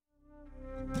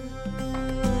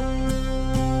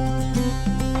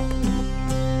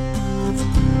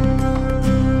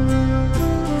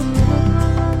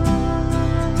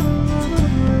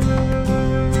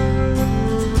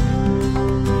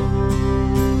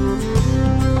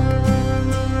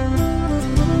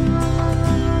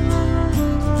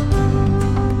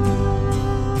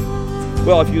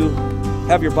Well, if you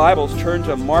have your Bibles, turn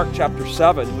to Mark chapter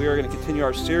 7. We are going to continue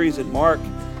our series in Mark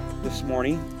this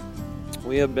morning.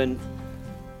 We have been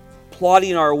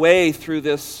plodding our way through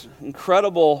this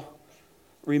incredible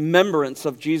remembrance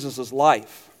of Jesus'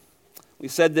 life. We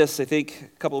said this, I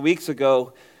think, a couple of weeks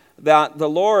ago, that the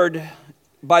Lord,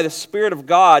 by the Spirit of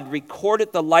God,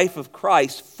 recorded the life of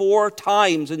Christ 4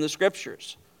 times in the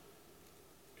Scriptures.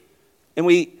 And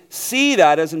we see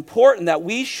that as important that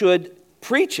we should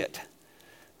preach it.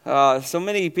 So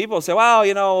many people say, well,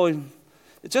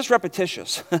 it's just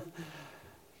repetitious.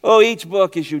 Each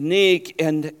book is unique.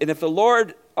 And if the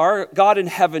Lord, our God in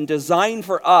heaven, designed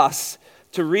for us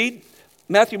to read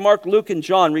Matthew, Mark, Luke, and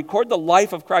John, record the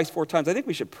life of Christ 4 times, I think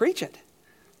we should preach it.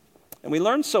 And we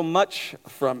learn so much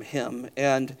from him.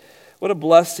 And what a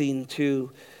blessing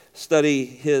to study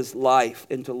his life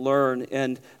and to learn.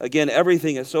 And again,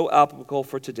 everything is so applicable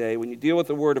for today. When you deal with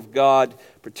the Word of God,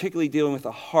 particularly dealing with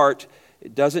the heart,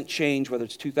 it doesn't change whether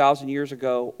it's 2,000 years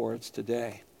ago or it's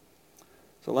today.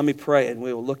 So let me pray and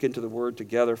we will look into the Word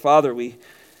together. Father, we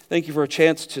thank you for a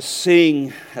chance to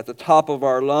sing at the top of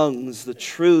our lungs the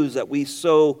truths that we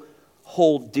so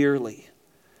hold dearly.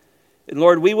 And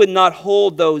Lord, we would not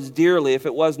hold those dearly if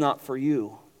it was not for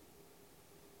you.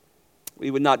 We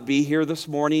would not be here this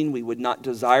morning. We would not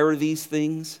desire these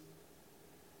things.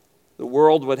 The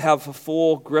world would have a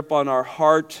full grip on our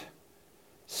heart.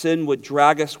 Sin would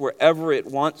drag us wherever it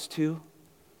wants to.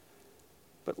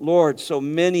 But Lord, so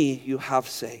many you have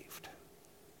saved.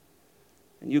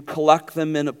 And you collect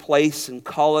them in a place and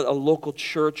call it a local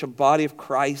church, a body of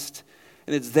Christ.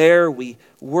 And it's there we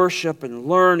worship and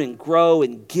learn and grow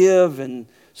and give and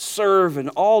serve and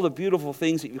all the beautiful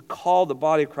things that you call the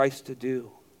body of Christ to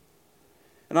do.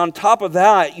 And on top of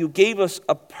that, you gave us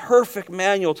a perfect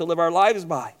manual to live our lives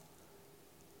by.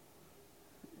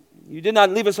 You did not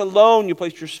leave us alone. You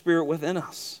placed your Spirit within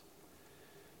us.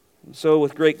 And so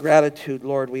with great gratitude,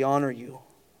 Lord, we honor you.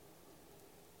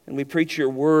 And we preach your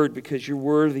word because you're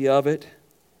worthy of it.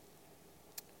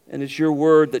 And it's your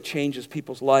word that changes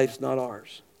people's lives, not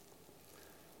ours.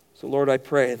 So Lord, I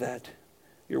pray that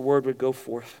your word would go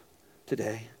forth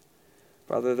today.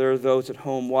 Father, there are those at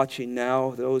home watching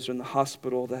now, those in the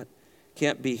hospital that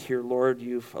can't be here, Lord.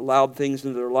 You've allowed things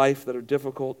into their life that are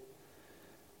difficult.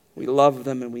 We love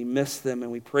them and we miss them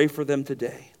and we pray for them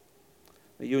today.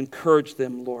 That you encourage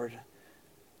them, Lord,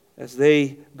 as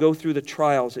they go through the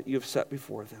trials that you have set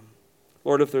before them.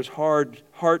 Lord, if there's hard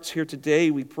hearts here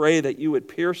today, we pray that you would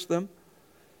pierce them.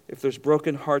 If there's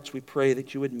broken hearts, we pray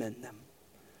that you would mend them.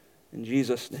 In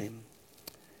Jesus' name,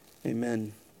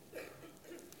 amen.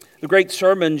 The great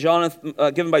sermon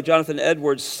given by Jonathan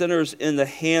Edwards, Sinners in the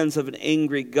Hands of an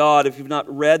Angry God. If you've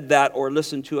not read that or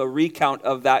listened to a recount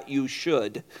of that, you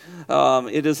should.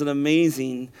 It is an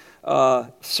amazing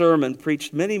sermon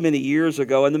preached many, many years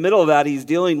ago. In the middle of that, he's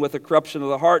dealing with the corruption of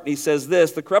the heart. And he says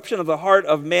this: the corruption of the heart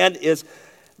of man is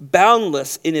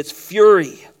boundless in its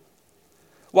fury.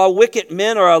 While wicked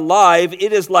men are alive,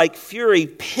 it is like fury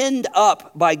pinned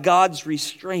up by God's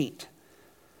restraint.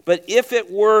 But if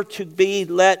it were to be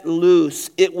let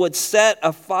loose, it would set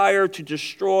a fire to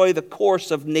destroy the course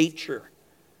of nature.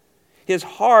 His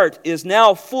heart is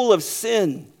now full of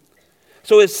sin.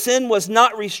 So if sin was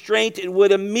not restrained, it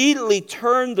would immediately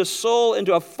turn the soul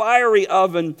into a fiery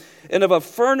oven and of a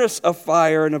furnace of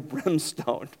fire and of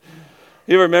brimstone.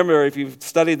 You remember, if you've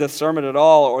studied this sermon at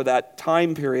all or that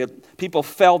time period, people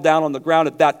fell down on the ground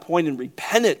at that point and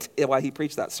repented while he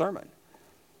preached that sermon,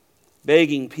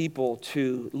 begging people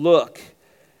to look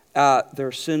at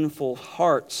their sinful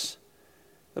hearts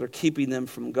that are keeping them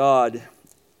from God.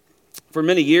 For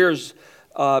many years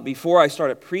before I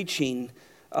started preaching,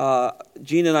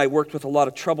 Gina and I worked with a lot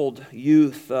of troubled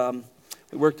youth.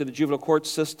 We worked in the juvenile court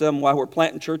system while we're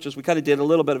planting churches. We kind of did a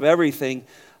little bit of everything,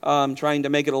 trying to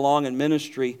make it along in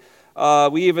ministry.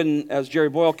 We even, as Jerry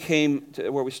Boyle came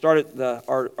to where we started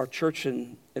our church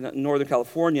in Northern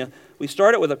California, we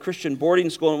started with a Christian boarding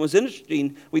school, and it was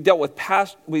interesting. We dealt with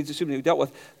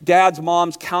dads,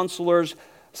 moms, counselors,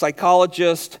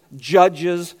 psychologists,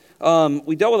 judges.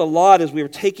 We dealt with a lot as we were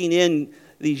taking in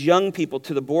these young people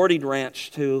to the boarding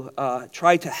ranch to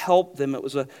try to help them. It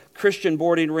was a Christian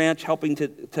boarding ranch helping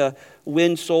to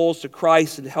win souls to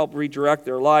Christ and help redirect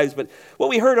their lives. But what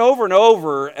we heard over and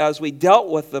over as we dealt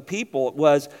with the people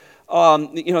was,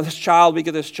 this child, we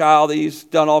get this child, he's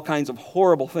done all kinds of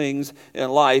horrible things in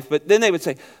life. But then they would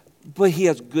say, but he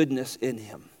has goodness in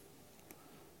him.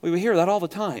 We would hear that all the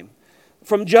time.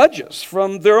 From judges,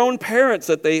 from their own parents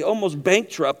that they almost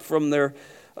bankrupt from their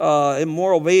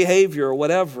immoral behavior or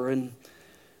whatever. And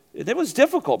it was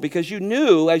difficult because you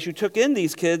knew as you took in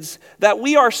these kids that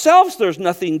we ourselves there's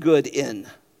nothing good in.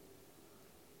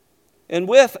 And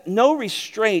with no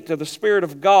restraint of the Spirit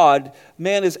of God,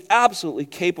 man is absolutely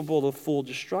capable of full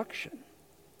destruction.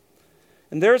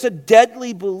 And there's a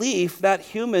deadly belief that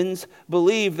humans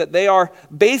believe that they are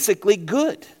basically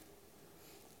good.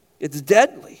 It's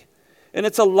deadly. And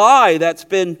it's a lie that's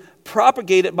been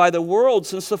propagated by the world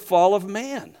since the fall of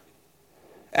man.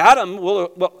 Adam,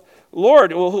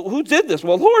 Lord, who did this?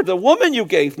 Well, Lord, the woman you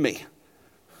gave me.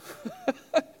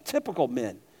 Typical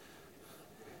men.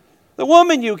 The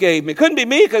woman you gave me. Couldn't be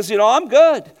me because, I'm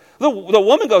good. The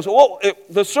woman goes,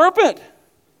 the serpent.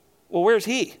 Well, where's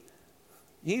he?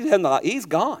 He's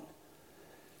gone.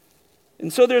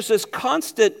 And so there's this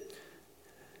constant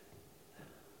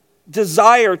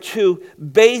desire to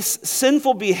base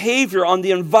sinful behavior on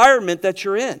the environment that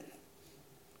you're in.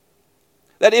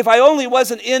 That if I only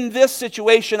wasn't in this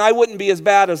situation, I wouldn't be as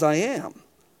bad as I am.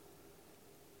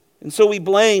 And so we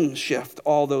blame shift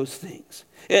all those things.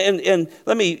 And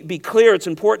let me be clear, it's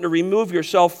important to remove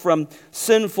yourself from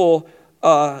sinful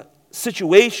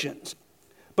situations.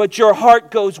 But your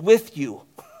heart goes with you.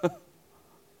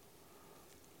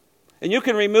 And you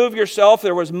can remove yourself.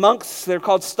 There was monks, they're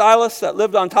called stylists, that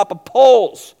lived on top of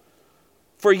poles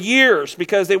for years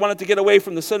because they wanted to get away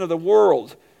from the sin of the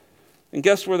world. And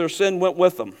guess where their sin went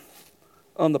with them?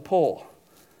 On the pole.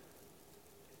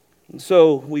 And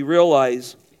so we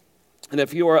realize that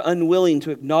if you are unwilling to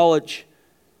acknowledge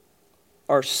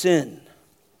our sin,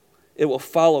 it will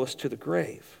follow us to the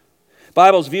grave. The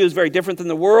Bible's view is very different than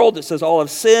the world. It says all have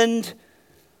sinned.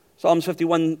 Psalms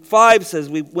 51:5 says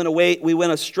we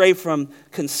went astray from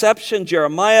conception.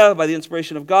 Jeremiah, by the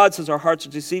inspiration of God, says our hearts are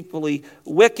deceitfully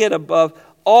wicked above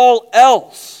all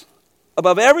else.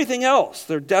 Above everything else,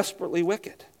 they're desperately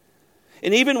wicked.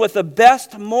 And even with the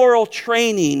best moral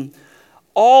training,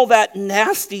 all that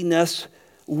nastiness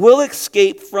will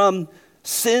escape from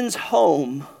sin's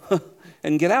home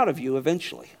and get out of you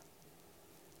eventually,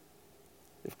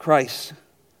 if Christ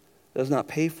does not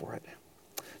pay for it.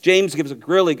 James gives a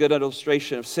really good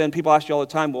illustration of sin. People ask you all the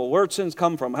time, well, where do sins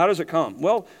come from? How does it come?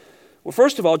 Well,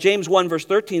 first of all, James 1 verse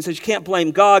 13 says you can't blame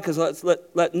God because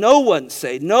let no one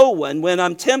say, no one, when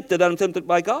I'm tempted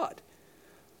by God.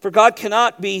 For God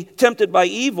cannot be tempted by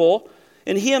evil,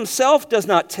 and he himself does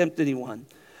not tempt anyone.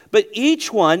 But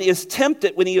each one is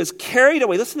tempted when he is carried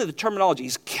away. Listen to the terminology.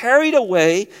 He's carried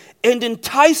away and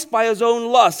enticed by his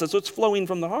own lust. That's what's flowing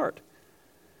from the heart.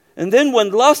 And then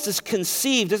when lust is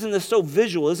conceived, isn't this so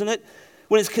visual, isn't it?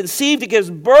 When it's conceived, it gives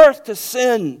birth to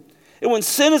sin. And when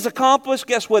sin is accomplished,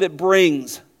 guess what it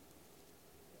brings?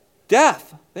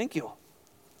 Death. Thank you.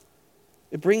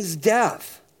 It brings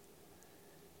death.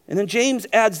 And then James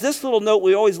adds this little note,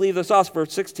 we always leave this off,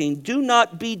 verse 16. Do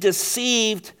not be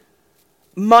deceived,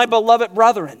 my beloved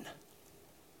brethren.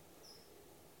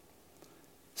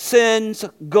 Sin's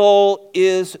goal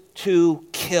is to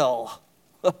kill.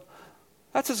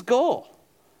 That's his goal.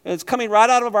 And it's coming right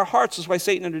out of our hearts. That's why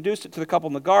Satan introduced it to the couple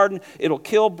in the garden. It'll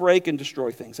kill, break, and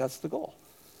destroy things. That's the goal.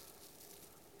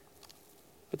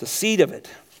 But the seed of it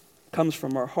comes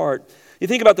from our heart. You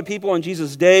think about the people in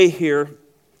Jesus' day here.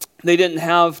 They didn't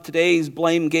have today's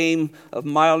blame game of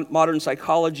modern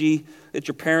psychology. It's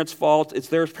your parents' fault. It's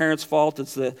their parents' fault.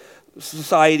 It's the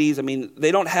society's.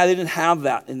 They didn't have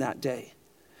that in that day.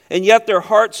 And yet their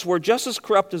hearts were just as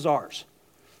corrupt as ours.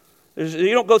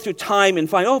 You don't go through time and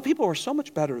find, people were so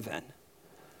much better then.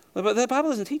 But the Bible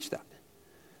doesn't teach that.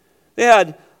 They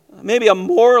had maybe a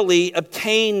morally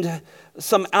obtained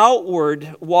some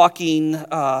outward walking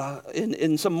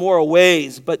in some moral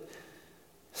ways, but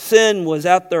sin was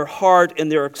at their heart,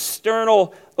 and their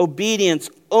external obedience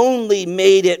only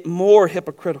made it more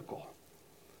hypocritical.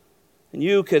 And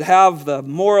you could have the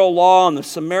moral law and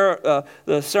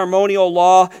the ceremonial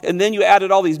law, and then you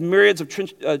added all these myriads of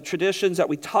traditions that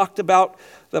we talked about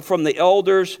from the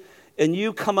elders, and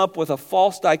you come up with a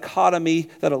false dichotomy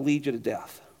that'll lead you to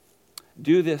death.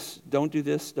 Do this, don't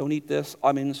eat this,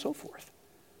 and so forth.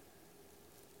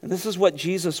 And this is what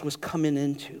Jesus was coming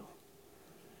into.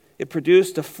 It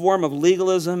produced a form of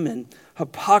legalism and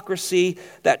hypocrisy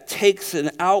that takes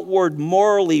an outward,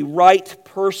 morally right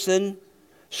person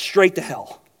straight to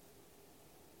hell.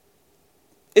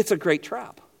 It's a great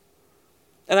trap.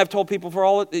 And I've told people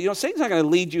Satan's not going to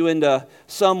lead you into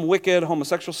some wicked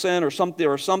homosexual sin or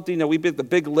something that we did the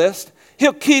big list.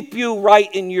 He'll keep you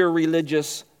right in your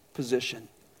religious position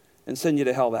and send you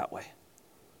to hell that way.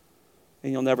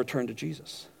 And you'll never turn to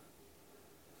Jesus.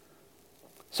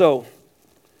 So,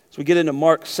 as we get into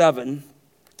Mark 7,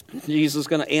 Jesus is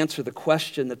going to answer the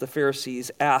question that the Pharisees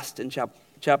asked in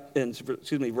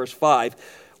verse 5,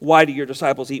 why do your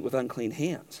disciples eat with unclean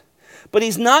hands? But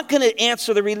he's not going to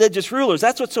answer the religious rulers.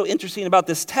 That's what's so interesting about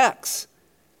this text.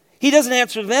 He doesn't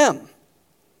answer them.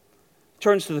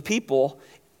 turns to the people,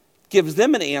 gives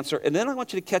them an answer, and then I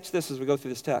want you to catch this as we go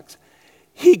through this text.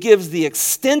 He gives the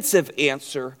extensive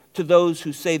answer to those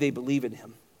who say they believe in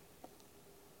him.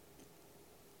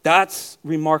 That's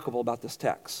remarkable about this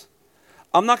text.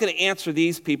 I'm not going to answer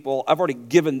these people. I've already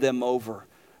given them over.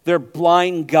 They're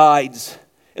blind guides,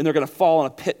 and they're going to fall in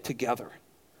a pit together.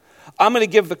 I'm going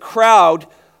to give the crowd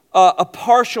a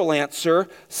partial answer,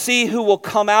 see who will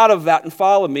come out of that and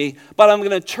follow me, but I'm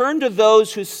going to turn to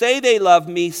those who say they love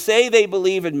me, say they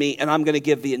believe in me, and I'm going to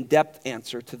give the in-depth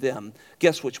answer to them.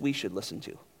 Guess which we should listen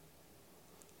to?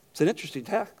 It's an interesting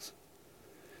text.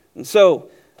 And so,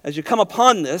 as you come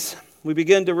upon this, we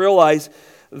begin to realize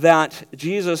that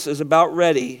Jesus is about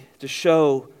ready to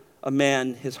show a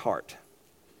man his heart.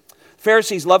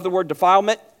 Pharisees love the word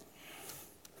defilement.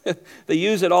 They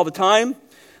use it all the time.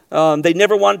 They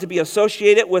never wanted to be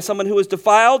associated with someone who was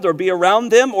defiled or be around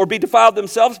them or be defiled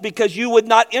themselves, because you would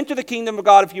not enter the kingdom of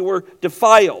God if you were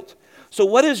defiled. So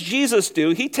what does Jesus do?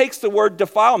 He takes the word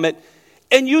defilement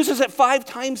and uses it 5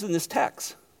 times in this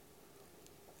text.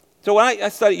 So when I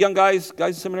study young guys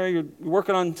in seminary, you're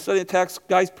working on studying the text,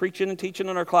 guys preaching and teaching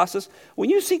in our classes.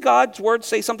 When you see God's word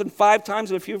say something 5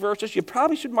 times in a few verses, you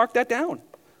probably should mark that down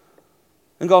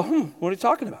and go, what are you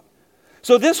talking about?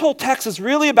 So this whole text is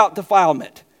really about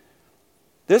defilement.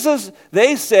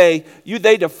 They say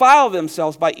they defile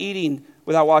themselves by eating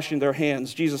without washing their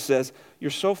hands. Jesus says,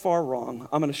 you're so far wrong.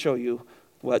 I'm going to show you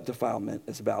what defilement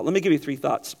is about. Let me give you 3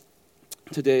 thoughts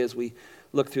today as we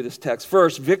look through this text.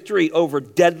 First, victory over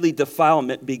deadly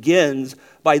defilement begins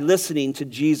by listening to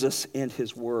Jesus and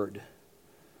his word.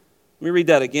 Let me read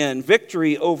that again.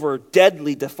 Victory over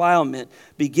deadly defilement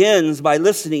begins by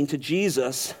listening to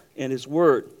Jesus and his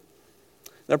word.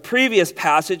 The previous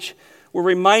passage, we're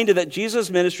reminded that Jesus'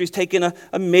 ministry has taken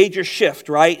a major shift,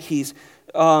 right?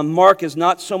 Mark is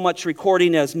not so much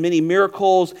recording as many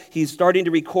miracles. He's starting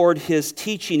to record his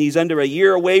teaching. He's under a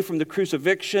year away from the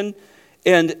crucifixion.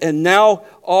 And now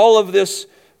all of this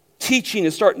teaching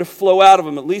is starting to flow out of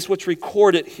him, at least what's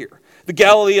recorded here. The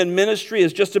Galilean ministry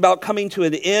is just about coming to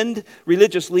an end.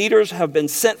 Religious leaders have been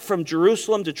sent from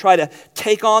Jerusalem to try to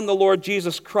take on the Lord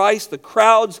Jesus Christ. The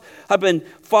crowds have been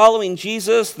following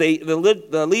Jesus.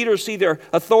 The leaders see their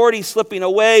authority slipping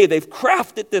away. They've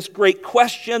crafted this great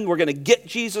question. We're going to get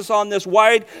Jesus on this.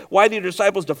 Why do the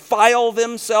disciples defile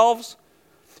themselves?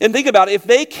 And think about it. If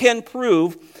they can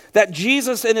prove that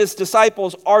Jesus and his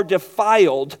disciples are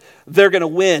defiled, they're going to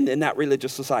win in that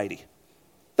religious society.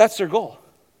 That's their goal.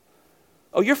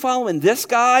 Oh, you're following this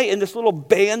guy and this little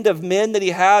band of men that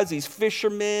he has, these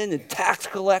fishermen and tax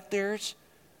collectors.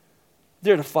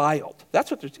 They're defiled.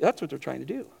 That's what they're trying to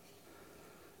do.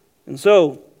 And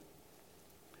so,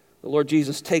 the Lord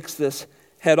Jesus takes this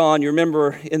head on. You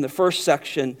remember in the first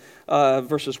section,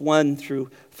 verses 1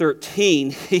 through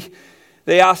 13,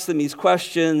 they ask him these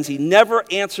questions. He never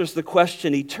answers the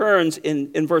question. He turns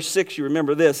in verse 6, you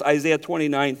remember this, Isaiah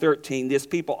 29:13. This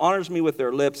people honors me with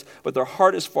their lips, but their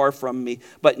heart is far from me.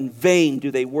 But in vain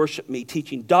do they worship me,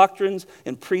 teaching doctrines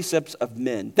and precepts of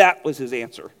men. That was his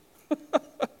answer.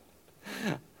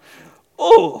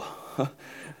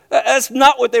 That's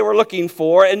not what they were looking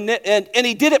for. And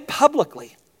he did it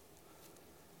publicly.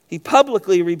 He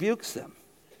publicly rebukes them.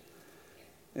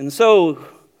 And so,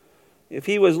 if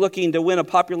he was looking to win a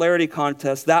popularity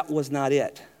contest, that was not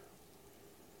it.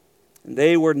 And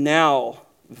they were now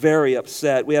very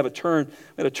upset. We had a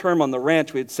term on the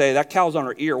ranch. We'd say, that cow's on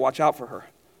her ear, watch out for her.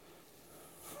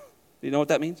 Do you know what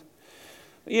that means?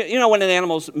 You know when an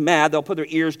animal's mad, they'll put their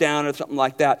ears down or something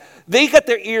like that. They got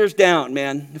their ears down,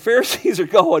 man. The Pharisees are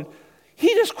going,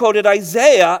 he just quoted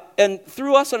Isaiah and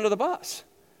threw us under the bus.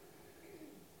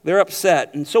 They're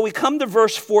upset. And so we come to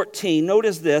verse 14.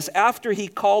 Notice this. After he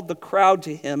called the crowd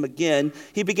to him again,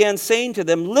 he began saying to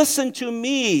them, listen to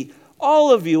me,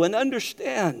 all of you, and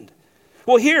understand.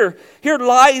 Well, here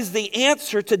lies the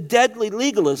answer to deadly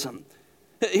legalism.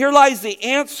 Here lies the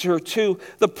answer to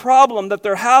the problem that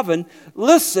they're having.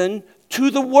 Listen to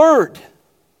the Word.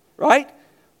 Right?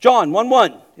 John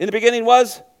 1:1. In the beginning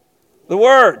was the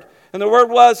Word. And the Word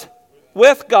was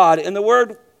with God. And the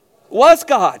Word was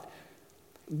God.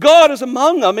 God is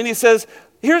among them, and he says,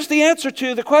 here's the answer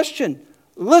to the question.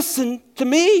 Listen to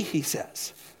me, he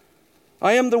says.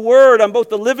 I am the Word. I'm both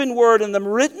the living Word and the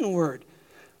written Word.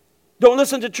 Don't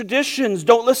listen to traditions.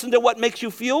 Don't listen to what makes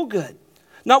you feel good.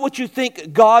 Not what you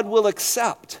think God will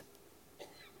accept.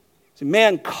 See,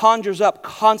 man conjures up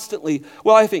constantly,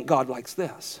 well, I think God likes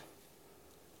this.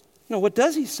 No, what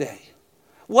does he say?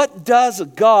 What does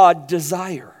God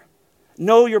desire?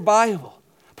 Know your Bible.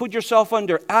 Put yourself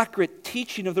under accurate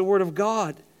teaching of the Word of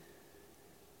God.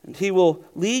 And he will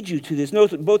lead you to this. Note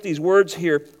that both these words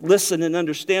here, listen and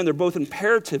understand, they're both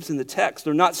imperatives in the text.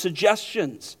 They're not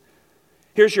suggestions.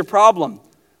 Here's your problem.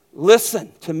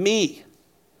 Listen to me.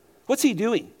 What's he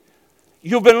doing?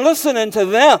 You've been listening to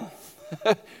them.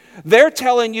 They're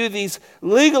telling you these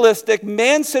legalistic,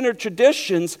 man-centered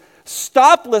traditions.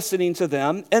 Stop listening to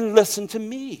them and listen to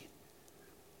me.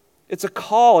 It's a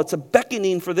call. It's a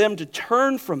beckoning for them to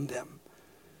turn from them.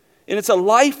 And it's a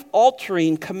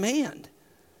life-altering command.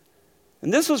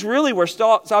 And this is really where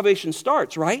salvation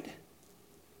starts, right?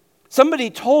 Somebody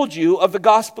told you of the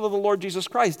gospel of the Lord Jesus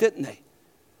Christ, didn't they?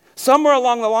 Somewhere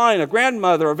along the line, a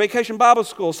grandmother, a vacation Bible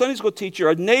school, Sunday school teacher,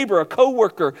 a neighbor, a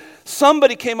coworker,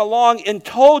 somebody came along and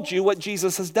told you what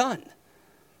Jesus has done.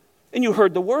 And you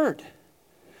heard the word.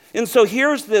 And so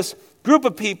here's this group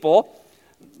of people.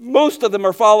 Most of them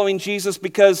are following Jesus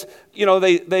because,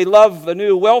 they love the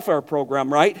new welfare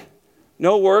program, right?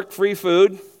 No work, free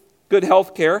food, good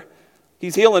health care.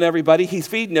 He's healing everybody. He's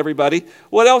feeding everybody.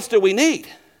 What else do we need?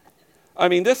 I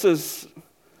mean, this is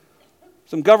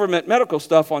some government medical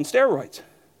stuff on steroids.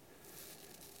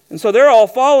 And so they're all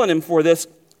following him for this.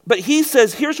 But he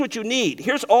says, here's what you need.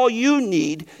 Here's all you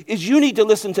need is you need to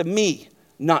listen to me,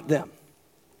 not them.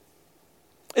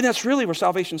 And that's really where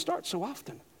salvation starts so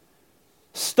often.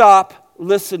 Stop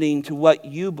listening to what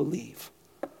you believe,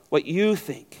 what you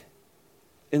think,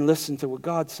 and listen to what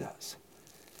God says.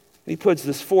 He puts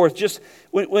this forth. Just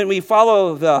when we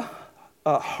follow the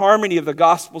harmony of the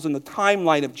Gospels and the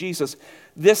timeline of Jesus,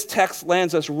 this text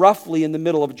lands us roughly in the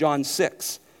middle of John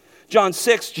 6. John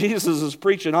 6, Jesus is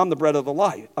preaching, I'm the bread of the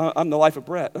life. I'm the life of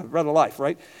bread of life,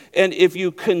 right? And if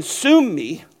you consume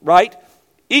me, right,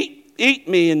 eat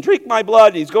me and drink my blood,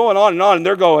 and he's going on, and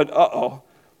they're going, uh-oh,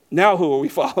 now who are we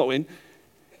following?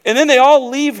 And then they all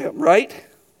leave him, right?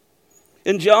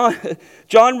 And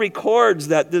John records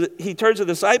that he turns to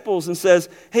the disciples and says,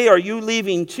 hey, are you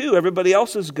leaving too? Everybody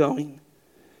else is going.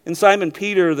 And Simon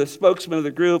Peter, the spokesman of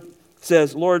the group,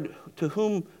 says, Lord, to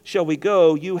whom shall we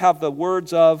go? You have the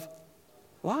words of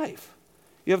life.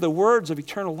 You have the words of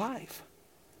eternal life.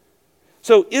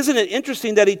 So isn't it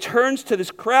interesting that he turns to this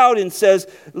crowd and says,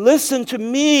 listen to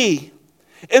me,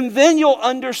 and then you'll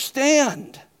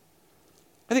understand.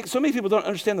 I think so many people don't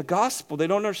understand the gospel. They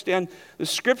don't understand the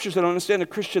scriptures. They don't understand the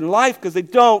Christian life because they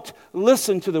don't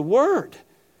listen to the word.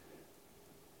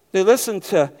 They listen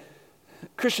to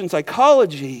Christian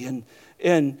psychology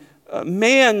and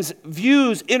man's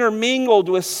views intermingled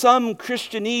with some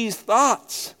Christianese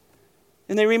thoughts.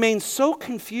 And they remain so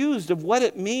confused of what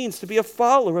it means to be a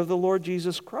follower of the Lord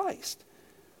Jesus Christ.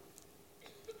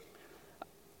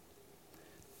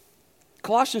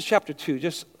 Colossians chapter 2, we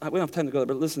don't have time to go there,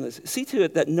 but listen to this. See to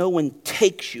it that no one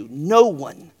takes you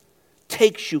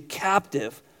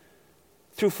captive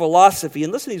through philosophy.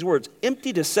 And listen to these words,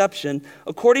 empty deception,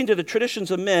 according to the traditions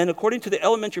of men, according to the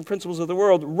elementary principles of the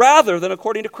world, rather than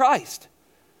according to Christ.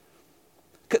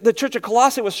 The church of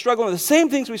Colossae was struggling with the same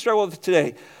things we struggle with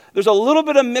today. There's a little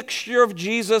bit of mixture of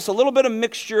Jesus, a little bit of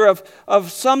mixture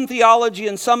of some theology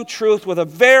and some truth with a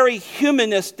very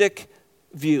humanistic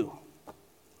view.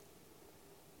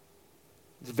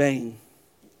 It's vain.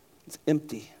 It's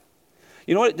empty.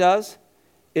 You know what it does?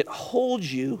 It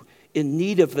holds you in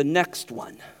need of the next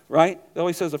one, right? It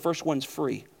always says the first one's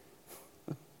free.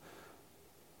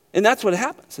 And that's what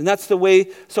happens. And that's the way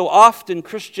so often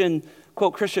Christian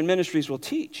ministries will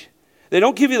teach. They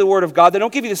don't give you the word of God. They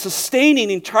don't give you the sustaining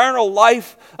eternal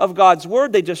life of God's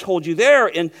word. They just hold you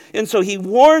there. And so he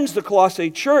warns the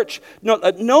Colossae church,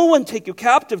 let no one take you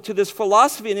captive to this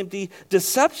philosophy and empty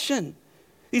deception.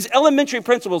 These elementary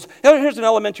principles. Here's an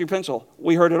elementary principle.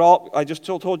 We heard it all. I just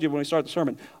told you when we started the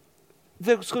sermon.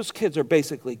 Those kids are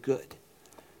basically good.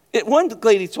 One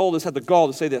lady told us, had the gall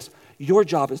to say this, your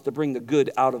job is to bring the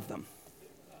good out of them.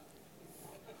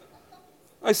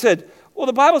 I said, well,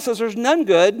 the Bible says there's none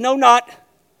good. No, not.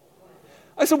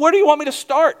 I said, where do you want me to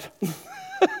start?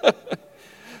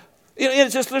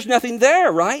 It's just there's nothing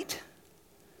there, right?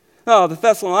 Oh, the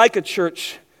Thessalonica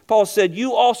church, Paul said,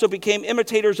 you also became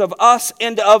imitators of us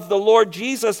and of the Lord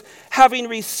Jesus, having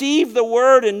received the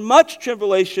word in much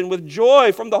tribulation with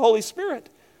joy from the Holy Spirit.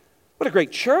 What a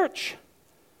great church.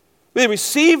 They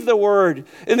received the word,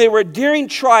 and they were during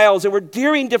trials, they were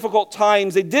during difficult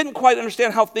times. They didn't quite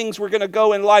understand how things were going to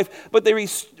go in life, but they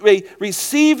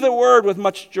received the word with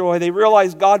much joy. They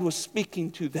realized God was speaking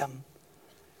to them,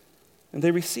 and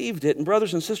they received it. And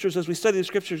brothers and sisters, as we study the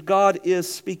scriptures, God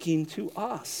is speaking to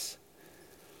us.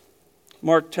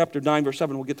 Mark chapter 9, verse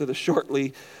 7, we'll get to this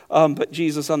shortly, but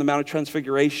Jesus on the Mount of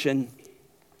Transfiguration,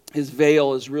 his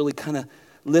veil is really kind of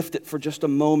lifted for just a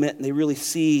moment, and they really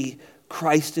see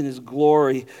Christ in his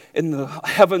glory, and the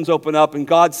heavens open up, and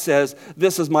God says,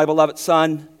 "This is my beloved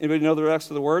Son." Anybody know the rest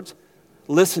of the words?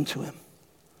 Listen to him.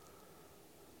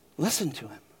 Listen to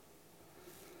him.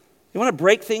 You want to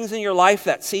break things in your life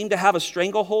that seem to have a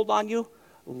stranglehold on you?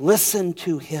 Listen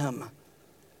to him.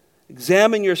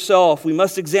 Examine yourself. We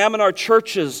must examine our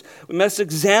churches. We must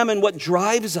examine what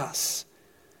drives us.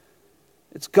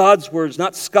 It's God's words,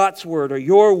 not Scott's word or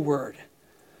your word.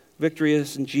 Victory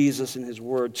is in Jesus and his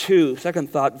word. Second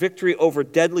thought, victory over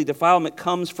deadly defilement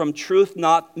comes from truth,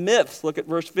 not myths. Look at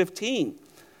verse 15.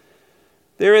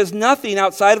 There is nothing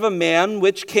outside of a man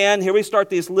which can, here we start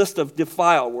this list of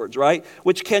defile words, right?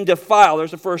 Which can defile,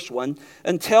 there's the first one,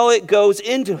 until it goes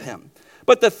into him.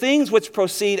 But the things which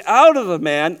proceed out of the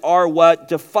man are what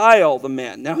defile the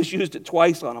man. Now he's used it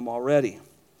twice on him already.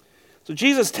 So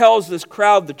Jesus tells this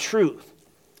crowd the truth.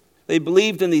 They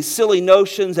believed in these silly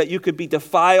notions that you could be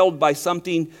defiled by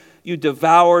something you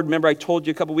devoured. Remember I told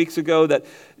you a couple weeks ago that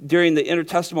during the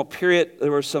intertestamental period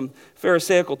there were some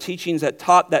Pharisaical teachings that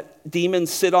taught that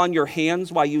demons sit on your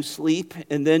hands while you sleep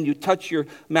and then you touch your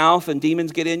mouth and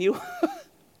demons get in you.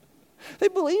 They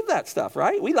believe that stuff,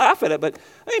 right? We laugh at it, but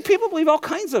people believe all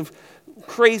kinds of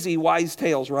crazy wise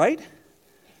tales, right?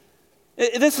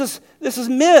 This is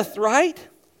myth, right?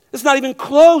 It's not even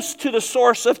close to the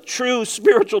source of true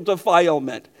spiritual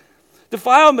defilement.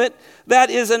 Defilement that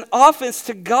is an offense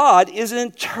to God is an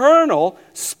internal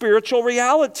spiritual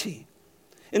reality.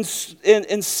 And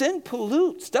sin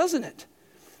pollutes, doesn't it?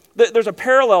 There's a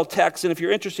parallel text, and if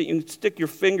you're interested, you can stick your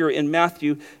finger in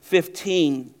Matthew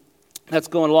 15. That's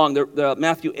going along.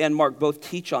 Matthew and Mark both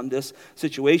teach on this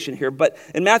situation here. But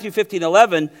in Matthew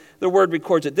 15:11, the word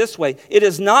records it this way. It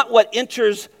is not what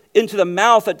enters into the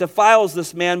mouth that defiles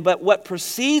this man, but what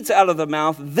proceeds out of the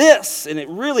mouth, this, and it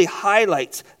really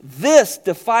highlights, this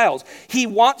defiles. He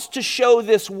wants to show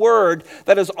this word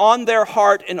that is on their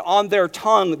heart and on their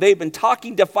tongue. They've been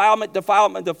talking defilement,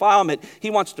 defilement, defilement. He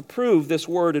wants to prove this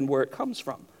word and where it comes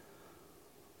from.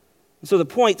 So the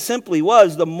point simply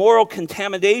was the moral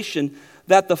contamination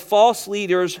that the false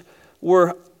leaders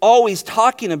were always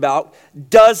talking about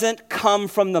doesn't come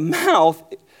from the mouth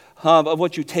of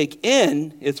what you take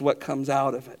in, it's what comes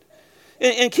out of it.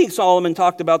 And King Solomon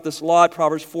talked about this a lot.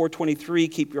 Proverbs 4:23,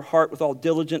 keep your heart with all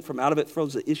diligence, from out of it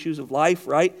flows the issues of life,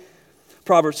 right?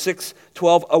 Proverbs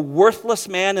 6:12, a worthless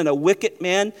man and a wicked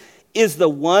man is the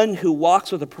one who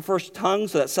walks with a perverse tongue,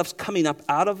 so that stuff's coming up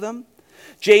out of them.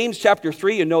 James chapter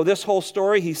 3, you know this whole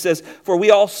story. He says, for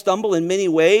we all stumble in many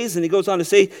ways. And he goes on to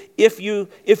say, if you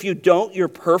don't, you're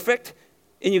perfect.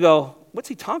 And you go, what's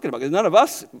he talking about? Because none of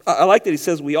us, I like that he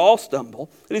says we all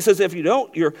stumble. And he says, if you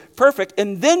don't, you're perfect.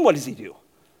 And then what does he do?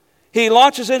 He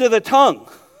launches into the tongue.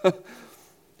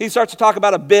 He starts to talk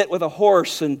about a bit with a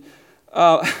horse. And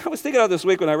I was thinking of this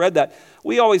week when I read that.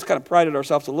 We always kind of prided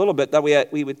ourselves a little bit that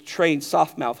we would train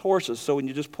soft-mouthed horses. So when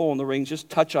you just pull on the reins, just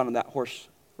touch on them, that horse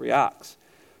reacts.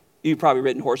 You've probably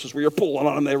ridden horses where you're pulling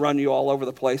on them, they run you all over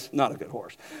the place. Not a good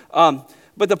horse.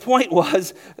 But the point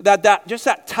was that just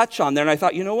that touch on there, and I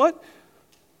thought, you know what?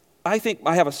 I think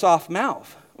I have a soft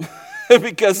mouth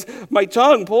because my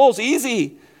tongue pulls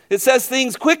easy. It says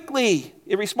things quickly.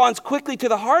 It responds quickly to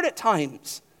the heart at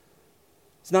times.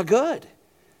 It's not good.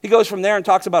 He goes from there and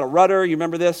talks about a rudder. You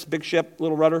remember this? Big ship,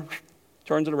 little rudder,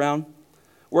 turns it around.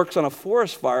 Works on a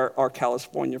forest fire, our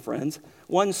California friends.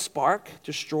 One spark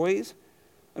destroys.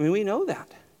 I mean, we know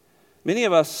that. Many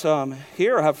of us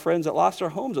here have friends that lost their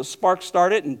homes. A spark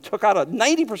started and took out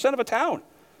 90% of a town.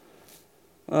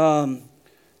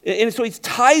 And so he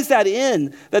ties that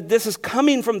in, that this is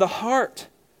coming from the heart.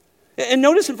 And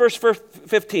notice in verse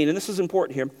 15, and this is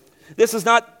important here, this is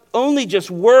not only just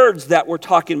words that we're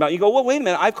talking about. You go, well, wait a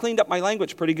minute, I've cleaned up my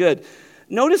language pretty good.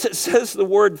 Notice it says the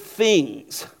word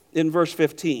things in verse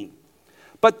 15.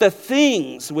 But the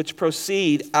things which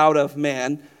proceed out of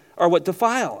man are what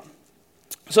defile him.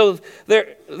 So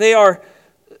they are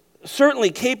certainly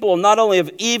capable not only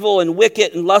of evil and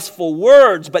wicked and lustful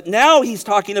words, but now he's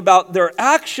talking about their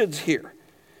actions here.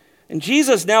 And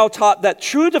Jesus now taught that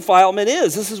true defilement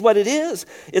this is what it is.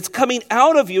 It's coming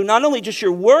out of you, not only just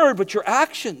your word, but your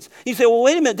actions. You say, well,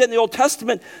 wait a minute, didn't the Old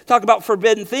Testament talk about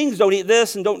forbidden things? Don't eat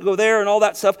this and don't go there and all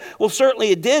that stuff. Well, certainly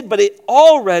it did, but it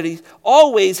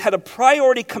always had a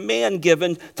priority command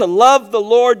given to love the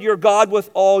Lord your God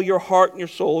with all your heart and your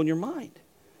soul and your mind.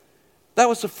 That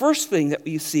was the first thing that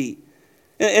we see.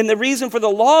 And the reason for the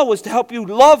law was to help you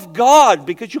love God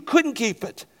because you couldn't keep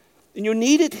it and you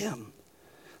needed him.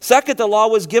 Second, the law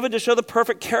was given to show the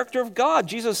perfect character of God.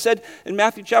 Jesus said in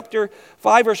Matthew chapter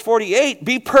 5, verse 48,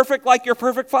 be perfect like your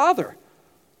perfect Father.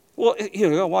 Well,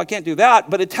 I can't do that,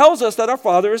 but it tells us that our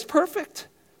Father is perfect.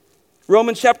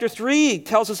 Romans chapter 3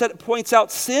 tells us that it points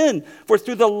out sin, for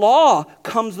through the law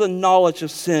comes the knowledge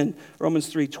of sin,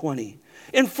 Romans 3:20.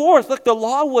 And fourth, look, the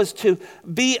law was to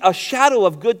be a shadow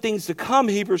of good things to come,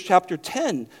 Hebrews chapter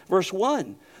 10, verse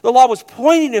 1. The law was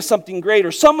pointing to something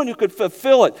greater, someone who could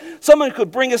fulfill it, someone who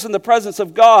could bring us in the presence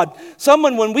of God,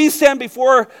 someone when we stand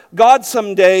before God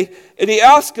someday and he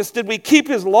asks us, did we keep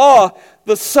his law?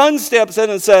 The Son steps in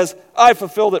and says, I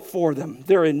fulfilled it for them.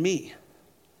 They're in me.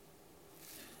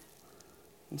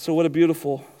 And so what a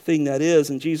beautiful thing that is.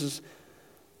 And Jesus,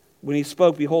 when he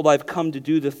spoke, behold, I've come to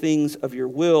do the things of your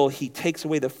will, he takes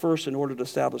away the first in order to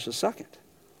establish the second.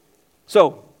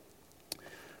 So,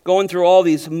 going through all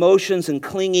these motions and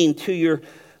clinging to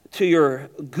your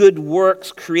good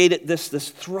works created this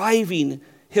thriving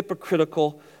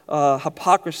hypocritical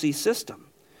hypocrisy system.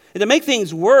 And to make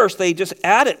things worse, they just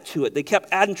added to it. They kept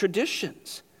adding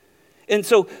traditions. And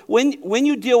so when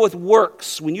you deal with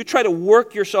works, when you try to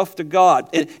work yourself to God,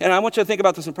 and I want you to think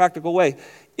about this in a practical way.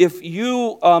 If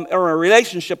you are in a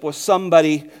relationship with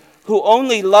somebody who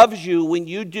only loves you when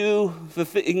you do the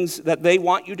things that they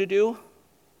want you to do,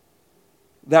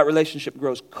 that relationship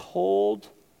grows cold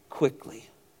quickly.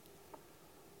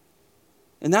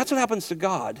 And that's what happens to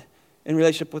God in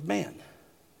relationship with man.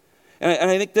 And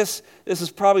I think this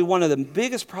is probably one of the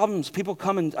biggest problems. People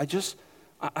come and I just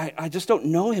don't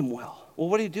know him well. Well,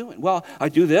 what are you doing? Well, I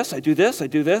do this, I do this, I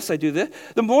do this, I do this.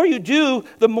 The more you do,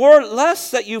 the more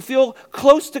less that you feel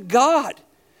close to God.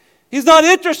 He's not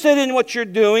interested in what you're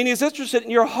doing. He's interested in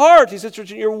your heart. He's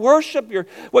interested in your worship,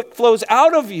 what flows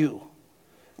out of you,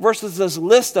 versus this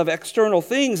list of external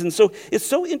things. And so it's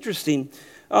so interesting.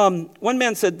 One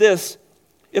man said this,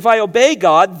 if I obey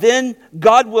God, then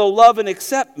God will love and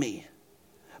accept me.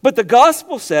 But the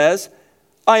gospel says,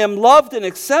 I am loved and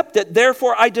accepted,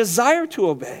 therefore I desire to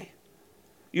obey.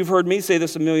 You've heard me say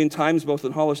this a million times, both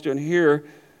in Hollister and here,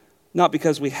 not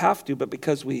because we have to, but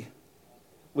because we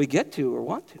get to or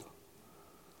want to.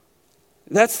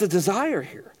 That's the desire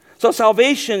here. So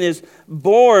salvation is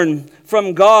born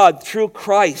from God through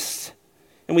Christ.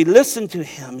 And we listen to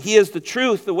him. He is the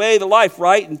truth, the way, the life,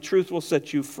 right? And truth will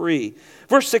set you free.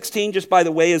 Verse 16, just by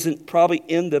the way, isn't probably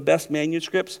in the best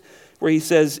manuscripts, where he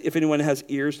says, if anyone has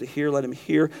ears to hear, let him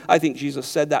hear. I think Jesus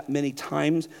said that many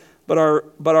times. But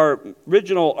our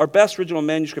best original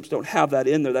manuscripts don't have that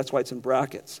in there. That's why it's in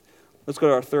brackets. Let's go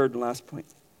to our third and last point.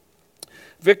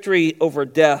 Victory over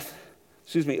deadly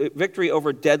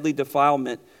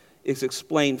defilement is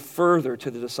explained further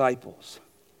to the disciples.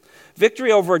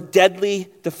 Victory over deadly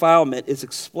defilement is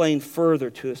explained further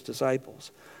to his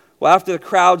disciples. Well, after the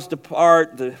crowds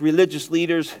depart, the religious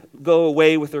leaders go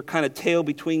away with their kind of tail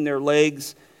between their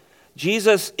legs,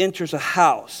 Jesus enters a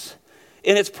house.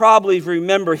 And it's probably, if you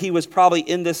remember, he was probably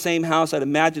in this same house. I'd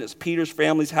imagine it's Peter's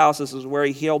family's house. This is where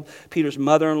he healed Peter's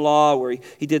mother-in-law, where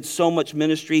he did so much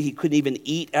ministry he couldn't even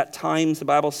eat at times, the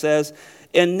Bible says.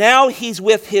 And now he's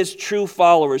with his true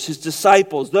followers, his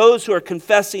disciples, those who are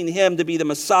confessing him to be the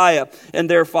Messiah, and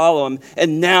they're following him.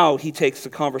 And now he takes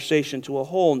the conversation to a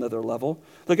whole nother level.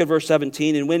 Look at verse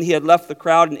 17. And when he had left the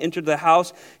crowd and entered the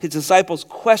house, his disciples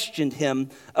questioned him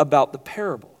about the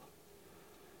parable.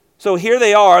 So here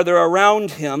they are, they're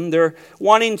around him, they're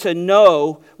wanting to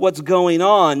know what's going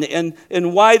on and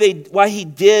why he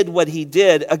did what he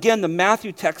did. Again, the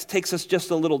Matthew text takes us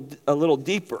just a little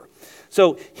deeper.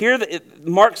 So here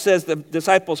Mark says the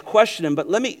disciples question him, but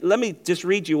let me just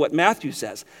read you what Matthew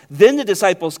says. Then the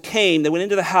disciples came, they went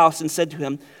into the house and said to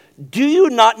him, do you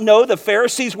not know the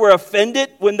Pharisees were offended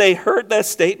when they heard that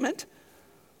statement?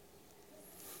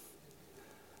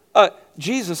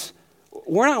 Jesus,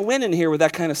 we're not winning here with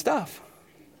that kind of stuff.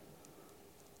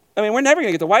 I mean, we're never going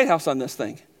to get the White House on this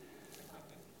thing.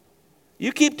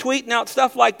 You keep tweeting out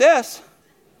stuff like this.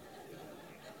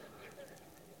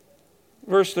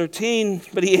 Verse 13,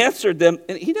 but he answered them,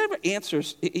 and he never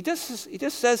answers. He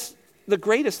just says the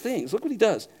greatest things. Look what he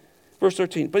does. Verse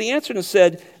 13, but he answered and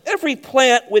said, every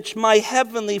plant which my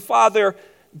heavenly Father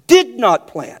did not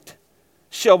plant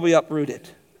shall be uprooted.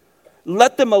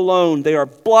 Let them alone. They are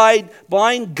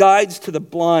blind guides to the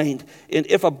blind. And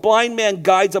if a blind man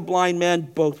guides a blind man,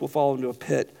 both will fall into a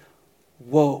pit.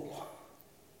 Whoa.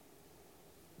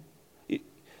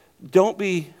 Don't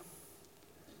be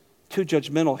too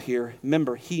judgmental here.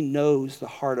 Remember, he knows the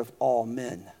heart of all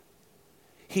men.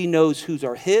 He knows whose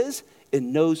are his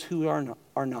and knows who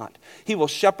are not. He will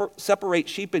separate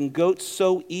sheep and goats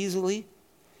so easily.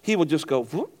 He will just go,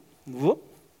 whoop, whoop.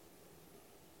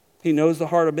 He knows the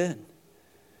heart of men.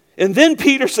 And then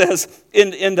Peter says,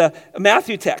 in the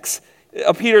Matthew text,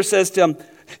 Peter says to him,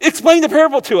 explain the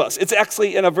parable to us. It's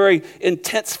actually in a very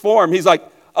intense form. He's like,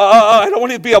 I don't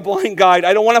want to be a blind guide.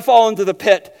 I don't want to fall into the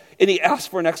pit. and he asks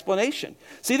for an explanation.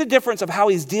 See the difference of how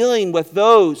he's dealing with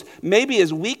those, maybe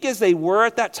as weak as they were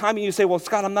at that time, and you say, well,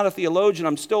 Scott, I'm not a theologian.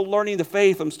 I'm still learning the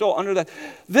faith. I'm still under that.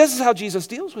 This is how Jesus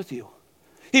deals with you.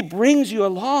 He brings you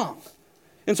along.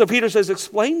 And so Peter says,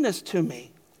 explain this to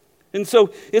me. And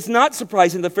so it's not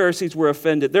surprising the Pharisees were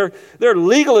offended. Their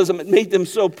legalism made them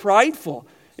so prideful.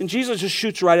 And Jesus just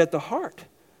shoots right at the heart.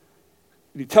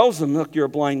 He tells them, look, you're a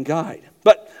blind guide.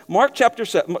 But Mark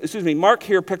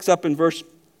here picks up in verse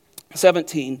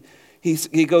 17.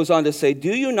 He goes on to say,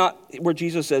 where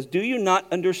Jesus says, do you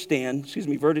not understand,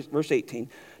 verse 18,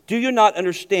 do you not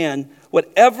understand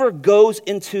whatever goes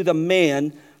into the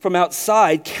man from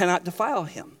outside cannot defile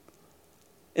him?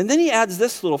 And then he adds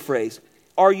this little phrase,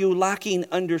 are you lacking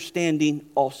understanding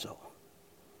also?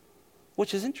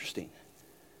 Which is interesting.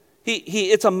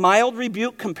 It's a mild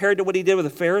rebuke compared to what he did with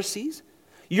the Pharisees.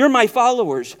 You're my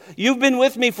followers. You've been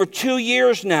with me for 2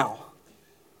 years now.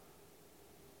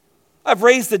 I've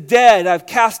raised the dead. I've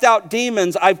cast out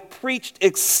demons. I've preached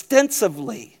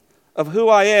extensively of who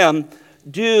I am.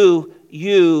 Do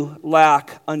you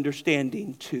lack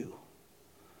understanding too?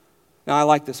 Now, I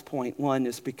like this point. One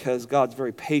is because God's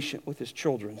very patient with his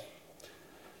children.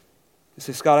 He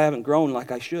says, Scott, I haven't grown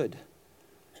like I should.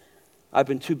 I've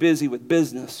been too busy with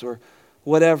business or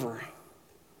whatever.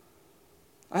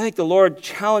 I think the Lord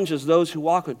challenges those who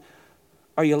walk with,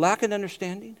 are you lacking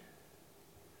understanding?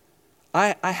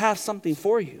 I have something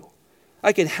for you.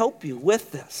 I can help you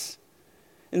with this.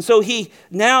 And so he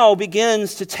now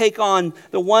begins to take on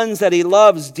the ones that he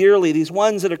loves dearly, these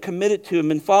ones that are committed to him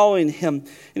and following him.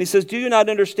 And he says, do you not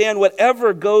understand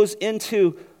whatever goes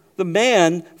into the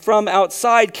man from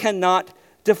outside cannot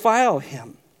defile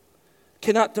him?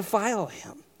 Cannot defile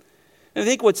him. And I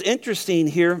think what's interesting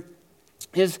here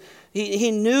is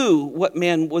he knew what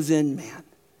man was in man.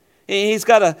 And he's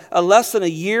got a less than a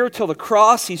year till the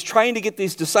cross. He's trying to get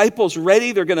these disciples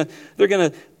ready. They're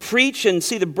gonna preach and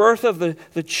see the birth of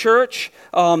the church.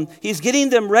 He's getting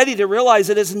them ready to realize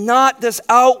it is not this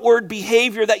outward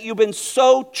behavior that you've been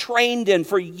so trained in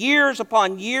for years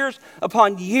upon years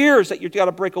upon years that you've got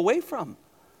to break away from.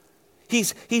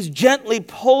 He's gently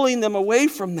pulling them away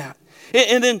from that.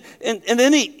 And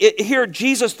then here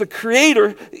Jesus, the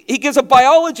Creator, he gives a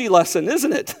biology lesson,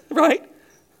 isn't it? Right?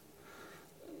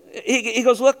 He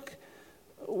goes, look,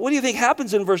 what do you think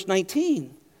happens in verse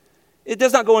 19? It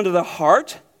does not go into the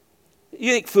heart.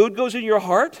 You think food goes into your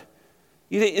heart?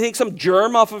 You think some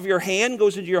germ off of your hand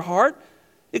goes into your heart?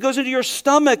 It goes into your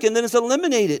stomach and then it's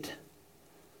eliminated.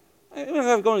 We don't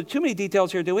have to go into too many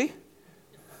details here, do we?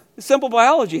 It's simple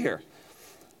biology here.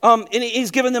 And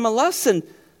he's given them a lesson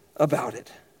about it.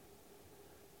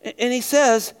 And he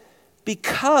says,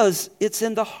 because it's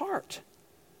in the heart.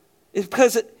 It's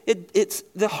because it's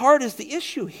the heart is the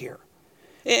issue here.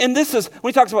 And this is,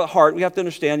 when he talks about heart, we have to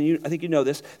understand, and I think you know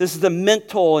this is the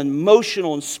mental and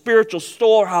emotional and spiritual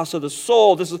storehouse of the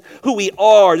soul. This is who we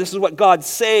are. This is what God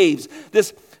saves.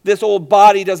 This old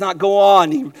body does not go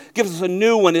on. He gives us a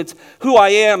new one. It's who I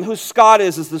am, who Scott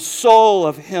is the soul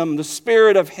of him, the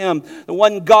spirit of him, the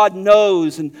one God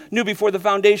knows and knew before the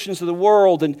foundations of the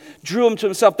world and drew him to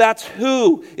himself. That's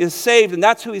who is saved, and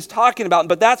that's who he's talking about.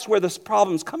 But that's where this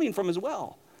problem's coming from as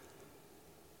well.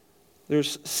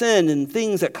 There's sin and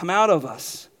things that come out of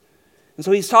us. And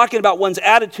so he's talking about one's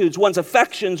attitudes, one's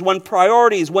affections, one's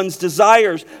priorities, one's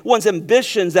desires, one's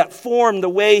ambitions that form the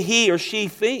way he or she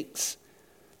thinks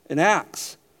and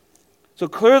acts. So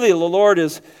clearly the Lord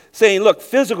is saying, look,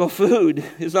 physical food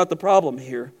is not the problem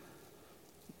here.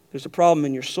 There's a problem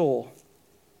in your soul.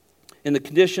 And the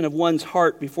condition of one's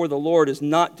heart before the Lord is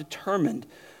not determined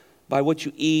by what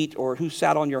you eat or who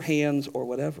sat on your hands or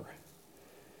whatever.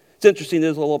 It's interesting,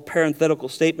 there's a little parenthetical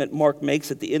statement Mark makes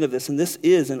at the end of this, and this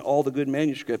is in all the good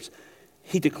manuscripts.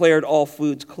 He declared all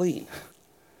foods clean.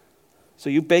 So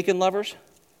you bacon lovers?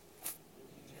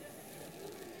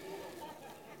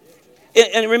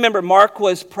 And remember, Mark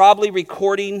was probably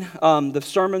recording the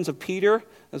sermons of Peter.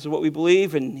 This is what we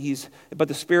believe, but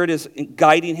the Spirit is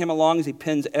guiding him along as he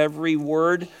pens every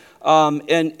word.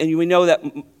 And we know that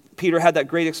Peter had that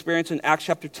great experience in Acts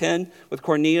chapter 10 with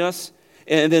Cornelius.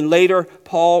 And then later,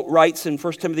 Paul writes in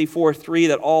 1 Timothy 4:3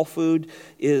 that all food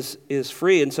is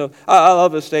free. And so I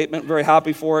love this statement. I'm very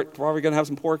happy for it. Probably going to have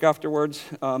some pork afterwards.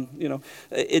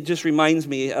 It just reminds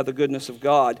me of the goodness of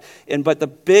God. But the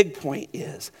big point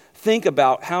is, think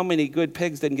about how many good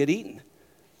pigs didn't get eaten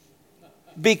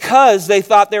because they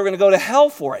thought they were going to go to hell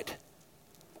for it.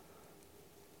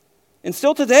 And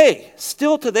still today,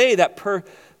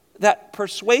 that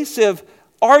persuasive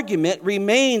argument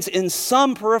remains in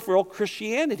some peripheral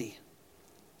Christianity,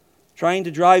 trying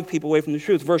to drive people away from the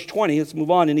truth. Verse 20, let's move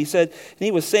on. And he said, and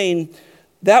he was saying,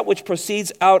 that which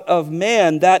proceeds out of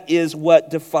man, that is what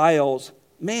defiles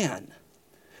man.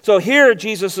 So here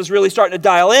Jesus is really starting to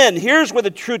dial in. Here's where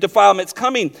the true defilement's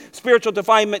coming. Spiritual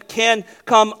defilement can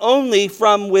come only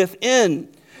from within.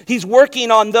 He's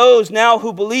working on those now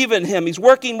who believe in him. He's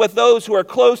working with those who are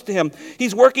close to him.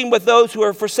 He's working with those who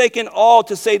are forsaken all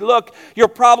to say, look, your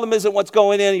problem isn't what's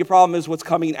going in, your problem is what's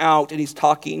coming out. And he's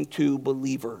talking to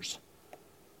believers.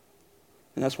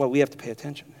 And that's why we have to pay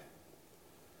attention.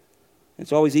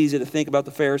 It's always easy to think about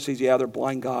the Pharisees. Yeah, they're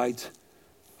blind guides.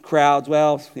 Crowds,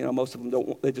 well, most of them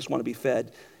don't. They just want to be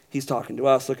fed. He's talking to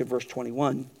us. Look at verse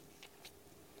 21.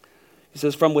 He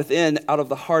says, from within, out of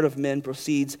the heart of men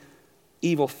proceeds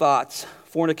evil thoughts,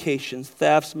 fornications,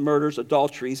 thefts, murders,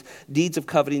 adulteries, deeds of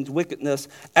coveting, wickedness,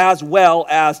 as well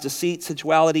as deceit,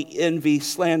 sensuality, envy,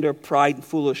 slander, pride, and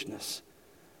foolishness.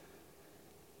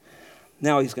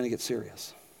 Now he's going to get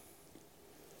serious.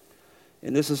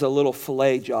 And this is a little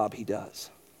fillet job he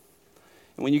does.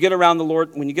 And when you get around the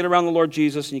Lord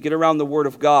Jesus and you get around the Word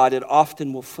of God, it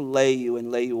often will fillet you and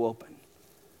lay you open.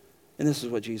 And this is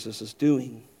what Jesus is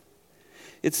doing.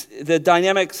 It's the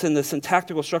dynamics and the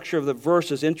syntactical structure of the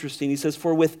verse is interesting. He says,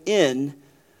 for within,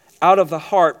 out of the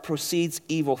heart proceeds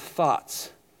evil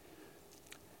thoughts.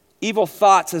 Evil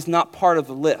thoughts is not part of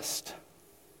the list.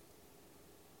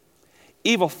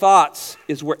 Evil thoughts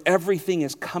is where everything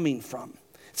is coming from.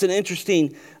 It's an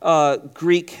interesting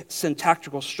Greek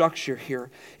syntactical structure here.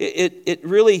 It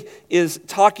really is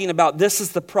talking about this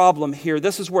is the problem here.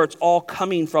 This is where it's all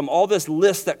coming from. All this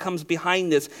list that comes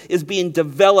behind this is being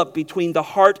developed between the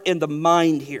heart and the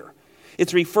mind here.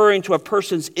 It's referring to a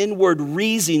person's inward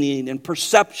reasoning and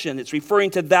perception. It's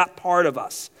referring to that part of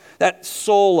us, that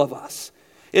soul of us.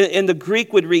 And the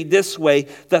Greek would read this way,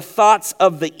 the thoughts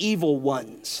of the evil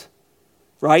ones,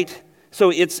 right? So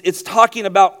it's talking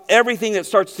about everything that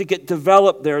starts to get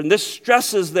developed there. And this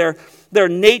stresses their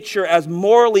nature as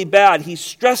morally bad. He's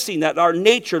stressing that our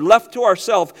nature, left to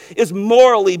ourselves, is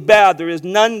morally bad. There is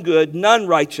none good, none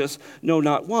righteous, no,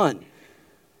 not one.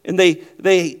 And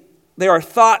they are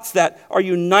thoughts that are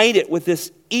united with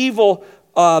this evil,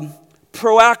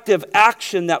 proactive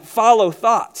action that follow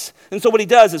thoughts. And so what he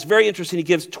does is very interesting. He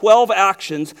gives 12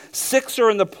 actions. 6 are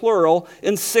in the plural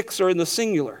and 6 are in the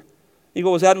singular. You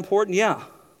go, is that important? Yeah.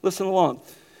 Listen along.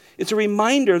 It's a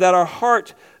reminder that our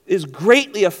heart is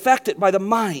greatly affected by the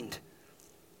mind.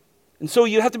 And so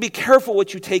you have to be careful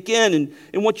what you take in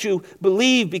and what you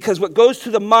believe, because what goes to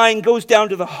the mind goes down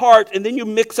to the heart, and then you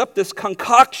mix up this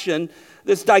concoction,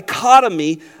 this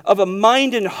dichotomy of a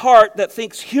mind and heart that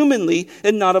thinks humanly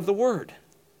and not of the Word.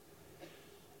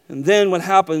 And then what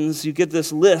happens, you get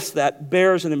this list that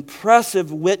bears an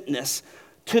impressive witness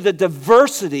to the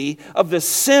diversity of the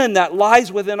sin that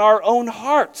lies within our own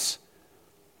hearts.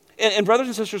 And brothers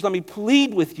and sisters, let me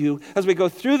plead with you as we go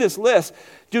through this list,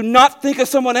 do not think of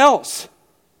someone else.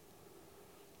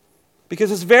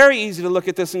 Because it's very easy to look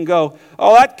at this and go,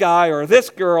 oh, that guy or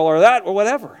this girl or that or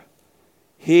whatever.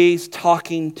 He's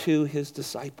talking to his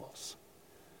disciples.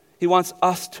 He wants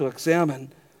us to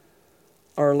examine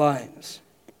our lives.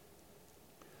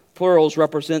 Plurals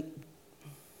represent,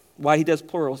 why he does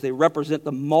plurals, they represent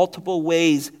the multiple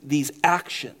ways these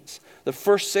actions, the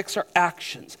first 6 are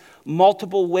actions,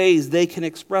 multiple ways they can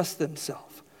express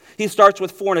themselves. He starts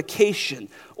with fornication,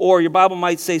 or your Bible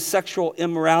might say sexual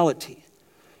immorality.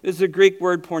 This is the Greek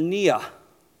word porneia.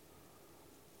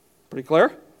 Pretty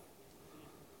clear?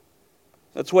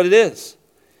 That's what it is.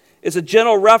 It's a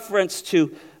general reference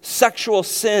to sexual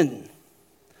sin.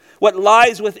 What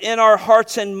lies within our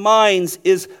hearts and minds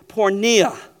is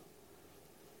porneia.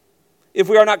 If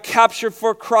we are not captured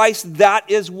for Christ, that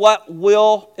is what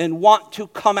will and want to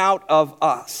come out of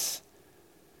us.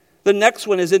 The next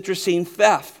one is interesting,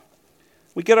 theft.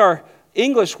 We get our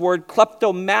English word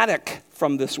kleptomatic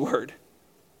from this word.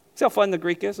 See how fun the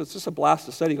Greek is? It's just a blast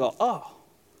to study. You go, oh,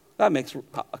 that makes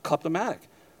a kleptomatic.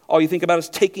 All you think about is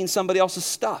taking somebody else's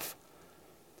stuff.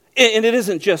 And it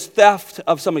isn't just theft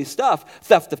of somebody's stuff,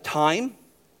 theft of time,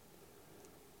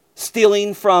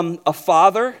 stealing from a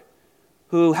father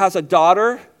who has a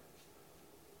daughter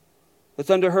that's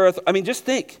under her authority. I mean, just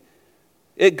think.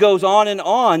 It goes on and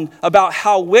on about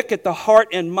how wicked the heart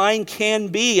and mind can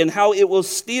be and how it will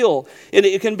steal. And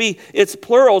it's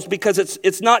plurals because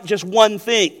it's not just one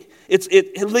thing.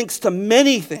 It links to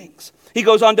many things. He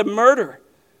goes on to murder.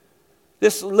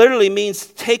 This literally means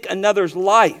take another's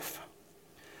life.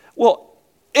 Well,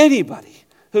 anybody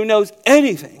who knows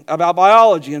anything about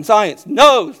biology and science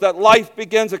knows that life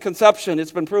begins at conception.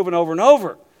 It's been proven over and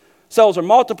over. Cells are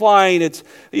multiplying. It's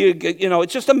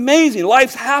just amazing.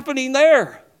 Life's happening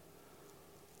there.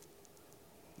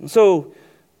 And so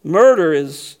Murder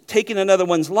is taking another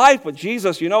one's life, but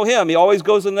Jesus, you know him. He always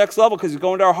goes to the next level because he's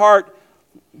going to our heart.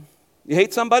 You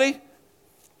hate somebody?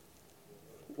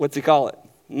 What's he call it?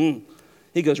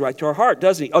 He goes right to our heart,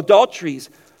 doesn't he? Adulteries.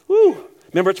 Woo.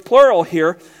 Remember, it's plural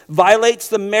here. Violates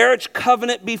the marriage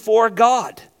covenant before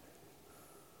God.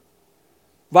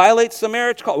 Violates the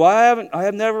marriage covenant. Well, I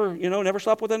have never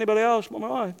slept with anybody else in my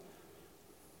life.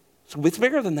 So it's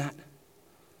bigger than that.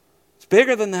 It's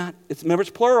bigger than that. Remember,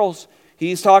 it's plurals.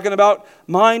 He's talking about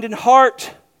mind and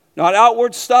heart, not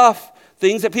outward stuff,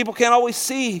 things that people can't always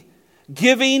see.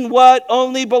 Giving what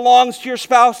only belongs to your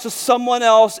spouse to someone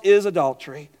else is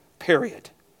adultery,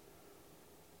 period.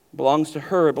 It belongs to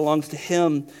her, it belongs to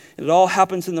him, and it all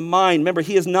happens in the mind. Remember,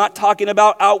 he is not talking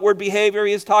about outward behavior,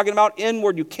 he is talking about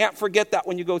inward. You can't forget that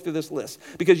when you go through this list.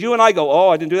 Because you and I go,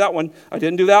 I didn't do that one, I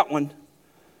didn't do that one.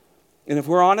 And if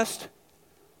we're honest,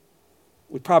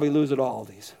 we'd probably lose it all,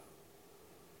 these.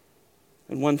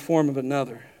 In one form or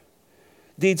another.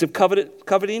 Deeds of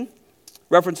coveting,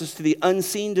 references to the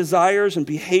unseen desires and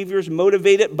behaviors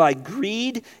motivated by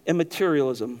greed and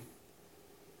materialism.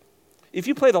 If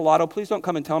you play the lotto, please don't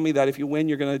come and tell me that if you win,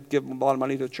 you're going to give a lot of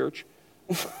money to the church.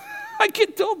 I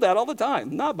get told that all the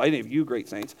time. Not by any of you great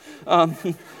saints. I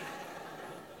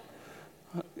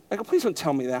go, please don't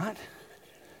tell me that.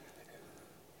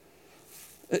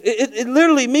 It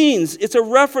literally means it's a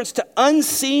reference to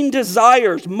unseen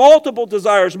desires, multiple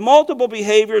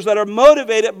behaviors that are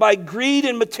motivated by greed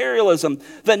and materialism.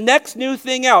 The next new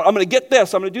thing out. I'm going to get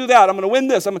this. I'm going to do that. I'm going to win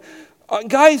this.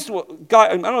 Guys, I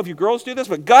don't know if you girls do this,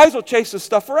 but guys will chase this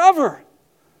stuff forever.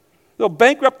 They'll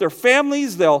bankrupt their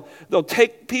families. They'll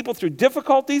take people through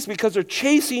difficulties because they're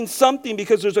chasing something,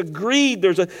 because there's a greed,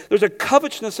 there's a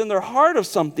covetousness in their heart of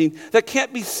something that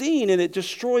can't be seen, and it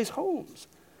destroys homes.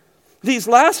 These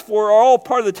last four are all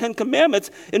part of the Ten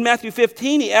Commandments. In Matthew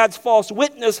 15, he adds false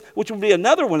witness, which would be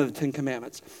another one of the Ten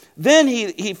Commandments. Then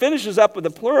he finishes up with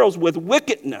the plurals with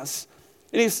wickedness.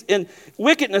 And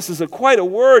wickedness is quite a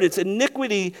word. It's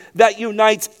iniquity that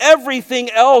unites everything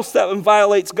else that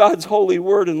violates God's holy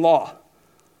word and law.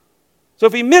 So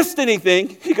if he missed anything,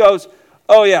 he goes,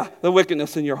 oh yeah, the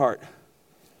wickedness in your heart.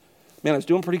 Man, I was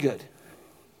doing pretty good.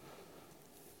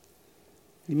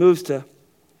 He moves to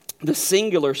the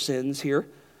singular sins here.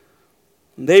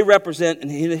 They represent,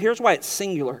 and here's why it's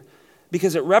singular,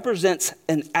 because it represents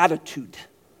an attitude.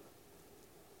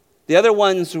 The other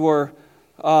ones were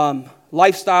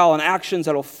lifestyle and actions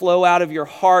that will flow out of your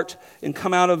heart and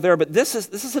come out of there, but this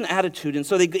is an attitude, and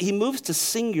so he moves to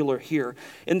singular here,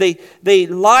 and they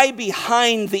lie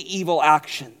behind the evil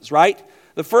actions, right?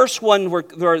 The first one,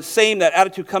 they're the same, that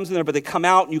attitude comes in there, but they come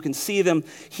out and you can see them.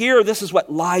 Here, this is what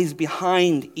lies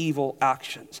behind evil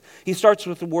actions. He starts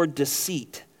with the word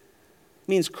deceit. It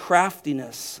means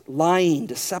craftiness, lying,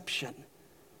 deception.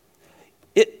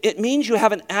 It means you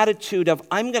have an attitude of,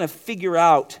 I'm going to figure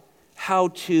out how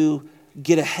to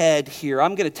get ahead here.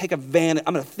 I'm going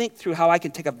to think through how I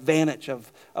can take advantage of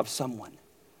someone.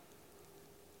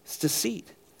 It's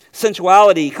deceit.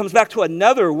 Sensuality comes back to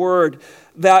another word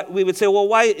that we would say, well,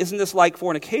 why isn't this like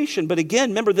fornication? But again,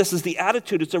 remember, this is the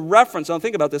attitude. It's a reference. Don't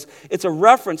think about this. It's a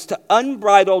reference to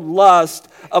unbridled lust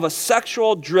of a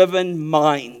sexual-driven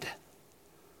mind.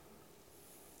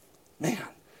 Man,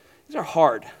 these are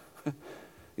hard.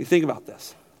 You think about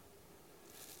this.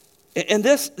 And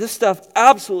this stuff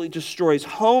absolutely destroys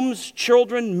homes,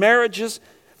 children, marriages,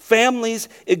 families.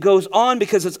 It goes on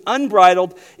because it's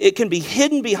unbridled. It can be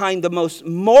hidden behind the most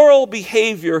moral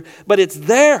behavior, but it's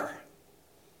there.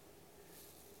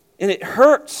 And it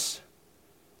hurts.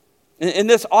 And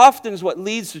this often is what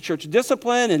leads to church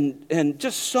discipline and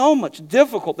just so much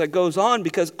difficult that goes on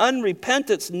because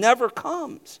unrepentance never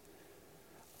comes.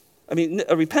 I mean,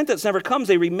 repentance never comes.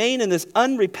 They remain in this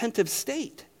unrepentive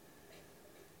state.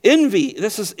 Envy,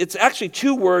 it's actually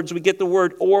two words. We get the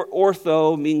word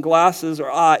ortho, mean glasses, or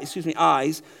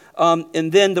eyes,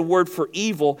 and then the word for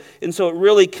evil. And so it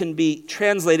really can be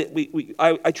translated,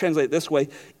 I translate it this way,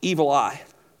 evil eye.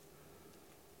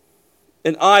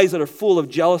 And eyes that are full of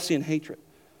jealousy and hatred.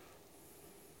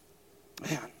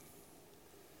 Man.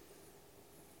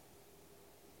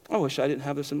 I wish I didn't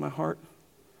have this in my heart.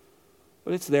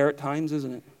 But it's there at times,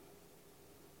 isn't it?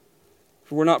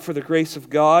 If it were not for the grace of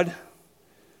God,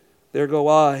 there go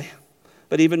I.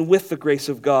 But even with the grace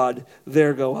of God,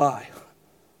 there go I.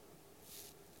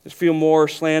 There's a few more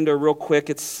slander real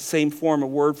quick. It's the same form of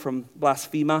word from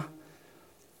blasphema.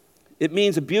 It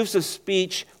means abusive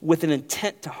speech with an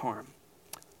intent to harm.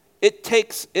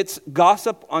 It's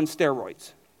gossip on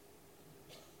steroids.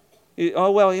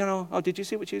 Did you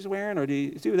see what she's wearing? Or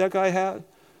did you see what that guy had?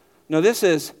 No, this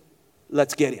is,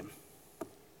 let's get him.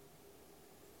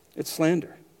 It's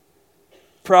slander.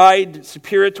 pride,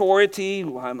 superiority.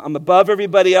 I'm above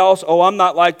everybody else. Oh, I'm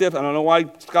not like this. I don't know why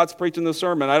Scott's preaching this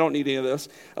sermon. I don't need any of this.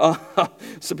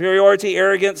 Superiority,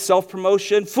 arrogance,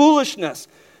 self-promotion, foolishness.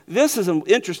 This is an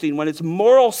interesting one. It's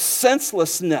moral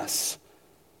senselessness.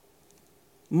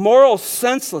 Moral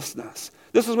senselessness.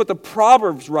 This is what the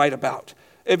Proverbs write about.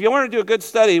 If you want to do a good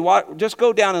study, just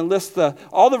go down and list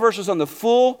all the verses on the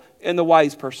fool and the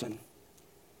wise person.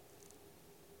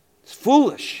 It's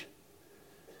foolish.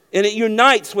 And it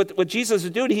unites with what Jesus is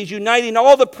doing. He's uniting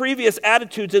all the previous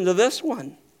attitudes into this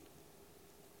one.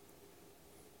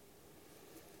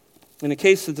 In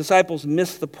case the disciples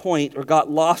missed the point or got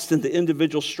lost in the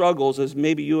individual struggles, as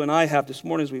maybe you and I have this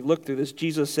morning as we've looked through this,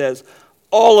 Jesus says,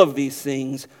 all of these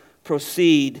things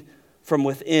proceed from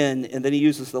within. And then he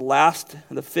uses the last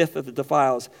and the fifth of the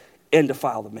defiles, and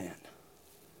defile the man.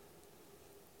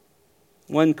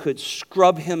 One could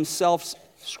scrub his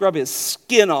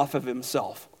skin off of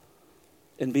himself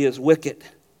and be as wicked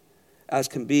as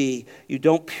can be. You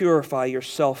don't purify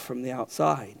yourself from the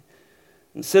outside.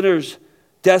 And sinners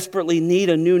desperately need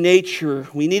a new nature.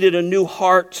 We needed a new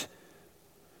heart.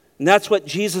 And that's what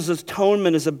Jesus'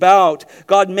 atonement is about.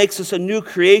 God makes us a new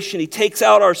creation. He takes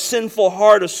out our sinful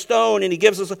heart of stone and he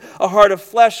gives us a heart of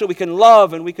flesh so we can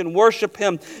love and we can worship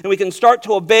him and we can start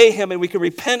to obey him and we can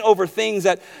repent over things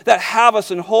that have us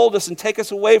and hold us and take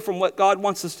us away from what God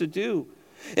wants us to do.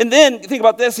 And then, think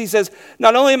about this, he says,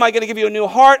 not only am I going to give you a new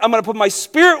heart, I'm going to put my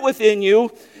spirit within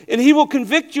you, and he will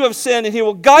convict you of sin, and he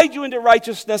will guide you into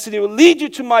righteousness, and he will lead you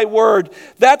to my word.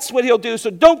 That's what he'll do, so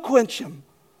don't quench him.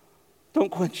 Don't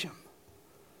quench him.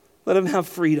 Let him have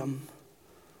freedom.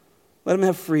 Let him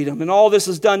have freedom. And all this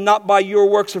is done not by your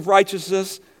works of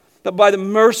righteousness, but by the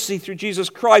mercy through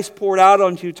Jesus Christ poured out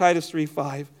onto you, Titus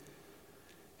 3:5.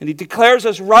 And he declares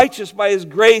us righteous by his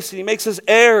grace, and he makes us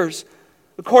heirs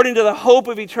according to the hope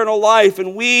of eternal life,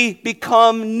 and we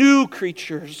become new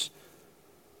creatures.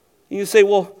 And you say,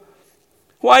 well,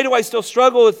 why do I still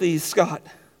struggle with these, Scott?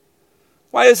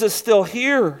 Why is this still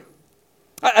here?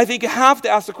 I think you have to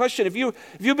ask the question. If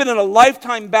you've been in a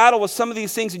lifetime battle with some of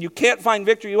these things and you can't find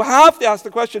victory, you have to ask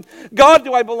the question, God,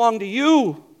 do I belong to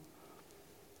you?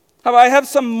 Have I have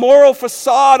some moral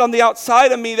facade on the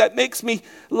outside of me that makes me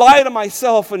lie to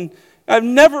myself, and I've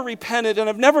never repented and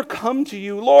I've never come to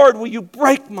you. Lord, will you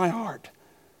break my heart?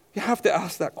 You have to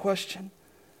ask that question.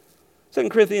 2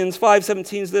 Corinthians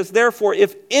 5:17 is this, therefore,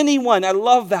 if anyone, I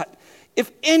love that,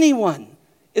 if anyone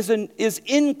is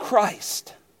in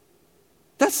Christ,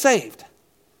 that's saved.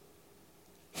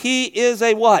 He is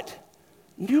a what?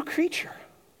 New creature.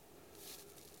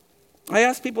 I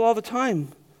ask people all the time,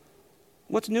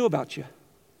 what's new about you?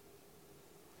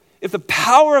 If the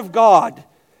power of God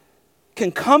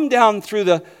can come down through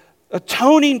the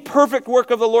atoning perfect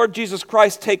work of the Lord Jesus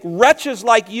Christ, take wretches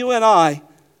like you and I,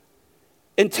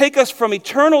 and take us from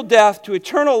eternal death to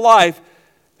eternal life,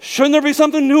 shouldn't there be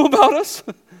something new about us?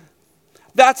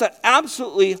 That's an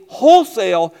absolutely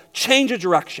wholesale change of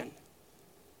direction.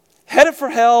 Headed for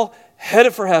hell,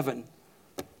 headed for heaven.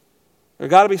 There's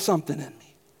got to be something in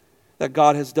me that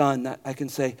God has done that I can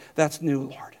say, that's new,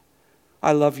 Lord.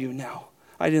 I love you now.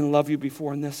 I didn't love you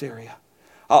before in this area.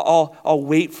 I'll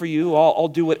wait for you. I'll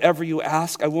do whatever you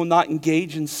ask. I will not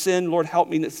engage in sin. Lord, help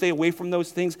me to stay away from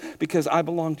those things because I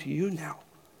belong to you now.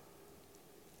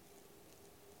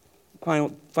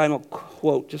 Final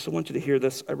quote. Just I want you to hear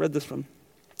this. I read this from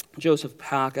Joseph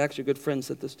Pack. Actually, a good friend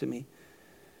sent this to me.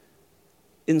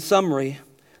 In summary,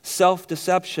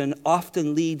 self-deception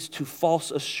often leads to false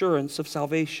assurance of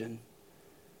salvation.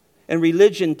 And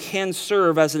religion can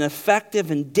serve as an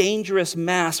effective and dangerous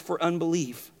mask for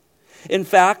unbelief. In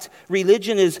fact,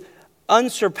 religion is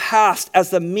unsurpassed as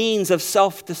the means of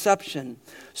self-deception.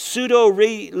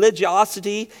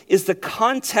 Pseudo-religiosity is the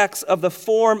context of the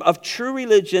form of true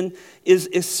religion is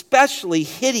especially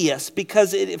hideous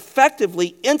because it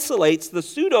effectively insulates the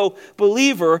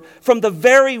pseudo-believer from the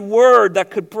very word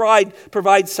that could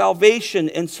provide salvation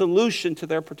and solution to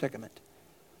their predicament.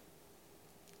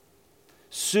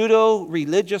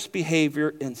 Pseudo-religious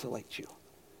behavior insulates you.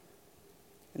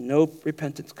 And no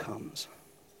repentance comes.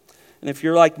 And if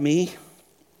you're like me,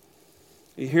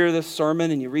 you hear this sermon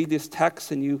and you read this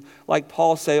text and you, like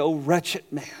Paul, say, oh, wretched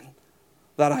man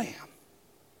that I am.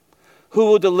 Who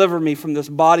will deliver me from this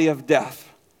body of death?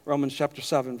 Romans chapter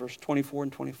 7, verse 24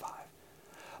 and 25.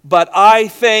 But I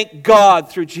thank God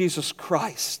through Jesus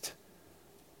Christ.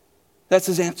 That's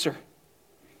his answer.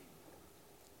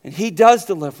 And he does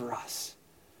deliver us.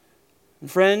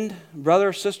 And friend,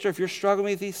 brother, sister, if you're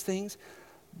struggling with these things,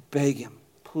 beg him,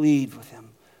 plead with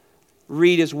him.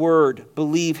 Read his word,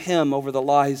 believe him over the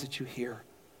lies that you hear.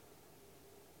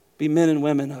 Be men and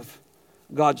women of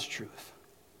God's truth.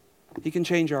 He can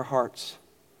change our hearts.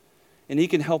 And He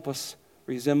can help us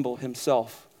resemble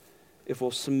Himself if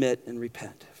we'll submit and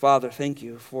repent. Father, thank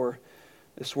you for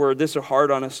this word. This is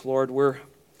hard on us, Lord. We're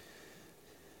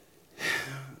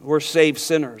saved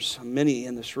sinners, many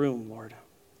in this room, Lord.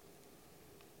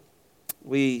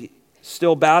 We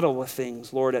still battle with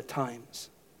things, Lord, at times.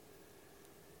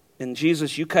 And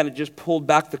Jesus, you kind of just pulled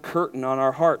back the curtain on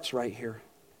our hearts right here.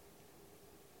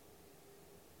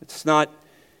 It's not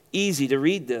easy to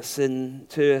read this and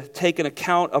to take an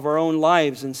account of our own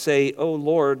lives and say, oh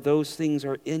Lord, those things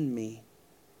are in me.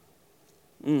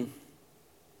 Will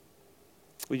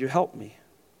you help me?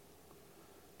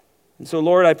 And so,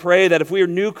 Lord, I pray that if we are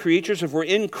new creatures, if we're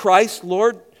in Christ,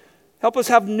 Lord, help us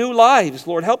have new lives,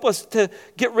 Lord. Help us to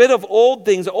get rid of old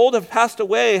things. The old have passed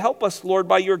away. Help us, Lord,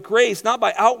 by your grace, not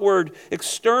by outward,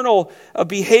 external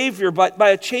behavior, but by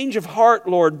a change of heart,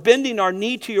 Lord, bending our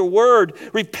knee to your word,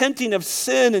 repenting of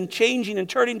sin and changing and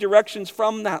turning directions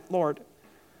from that, Lord.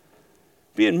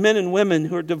 Being men and women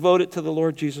who are devoted to the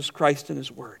Lord Jesus Christ and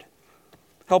His word.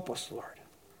 Help us, Lord.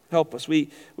 Help us. We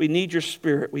need your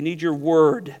Spirit. We need your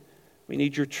word. We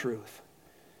need your truth.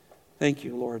 Thank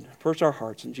you, Lord. First our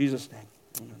hearts. In Jesus' name.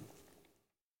 Amen.